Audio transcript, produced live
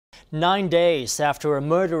9 days after a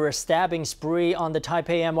murderous stabbing spree on the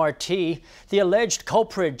Taipei MRT, the alleged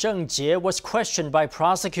culprit Cheng Chieh was questioned by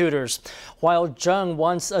prosecutors. While Cheng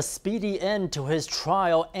wants a speedy end to his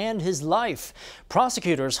trial and his life,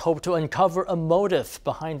 prosecutors hope to uncover a motive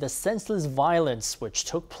behind the senseless violence which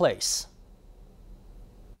took place.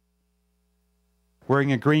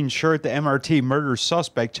 Wearing a green shirt, the MRT murder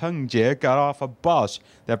suspect Cheng Chieh got off a bus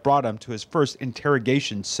that brought him to his first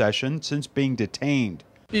interrogation session since being detained.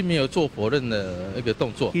 He did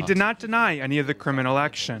not deny any of the criminal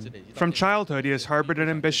action. From childhood, he has harbored an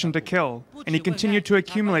ambition to kill, and he continued to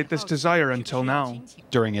accumulate this desire until now.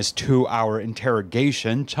 During his 2-hour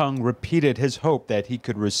interrogation, Cheng repeated his hope that he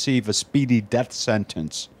could receive a speedy death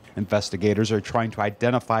sentence. Investigators are trying to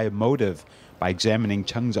identify a motive by examining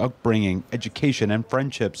Cheng's upbringing, education, and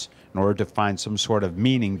friendships in order to find some sort of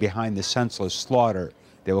meaning behind the senseless slaughter.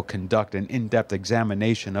 They will conduct an in-depth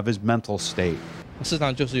examination of his mental state. He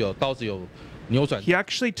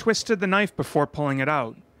actually twisted the knife before pulling it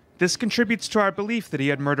out. This contributes to our belief that he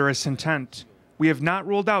had murderous intent. We have not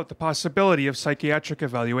ruled out the possibility of psychiatric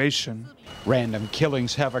evaluation. Random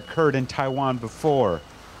killings have occurred in Taiwan before.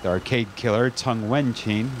 The arcade killer Cheng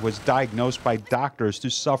Chieh was diagnosed by doctors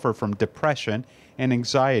to suffer from depression and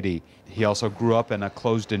anxiety. He also grew up in a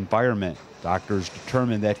closed environment. Doctors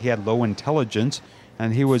determined that he had low intelligence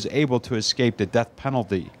and he was able to escape the death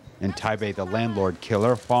penalty. In Taipei, the landlord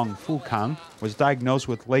killer Huang Fukang was diagnosed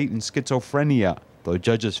with latent schizophrenia. Though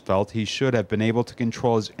judges felt he should have been able to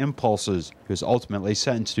control his impulses, he was ultimately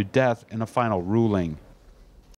sentenced to death in a final ruling.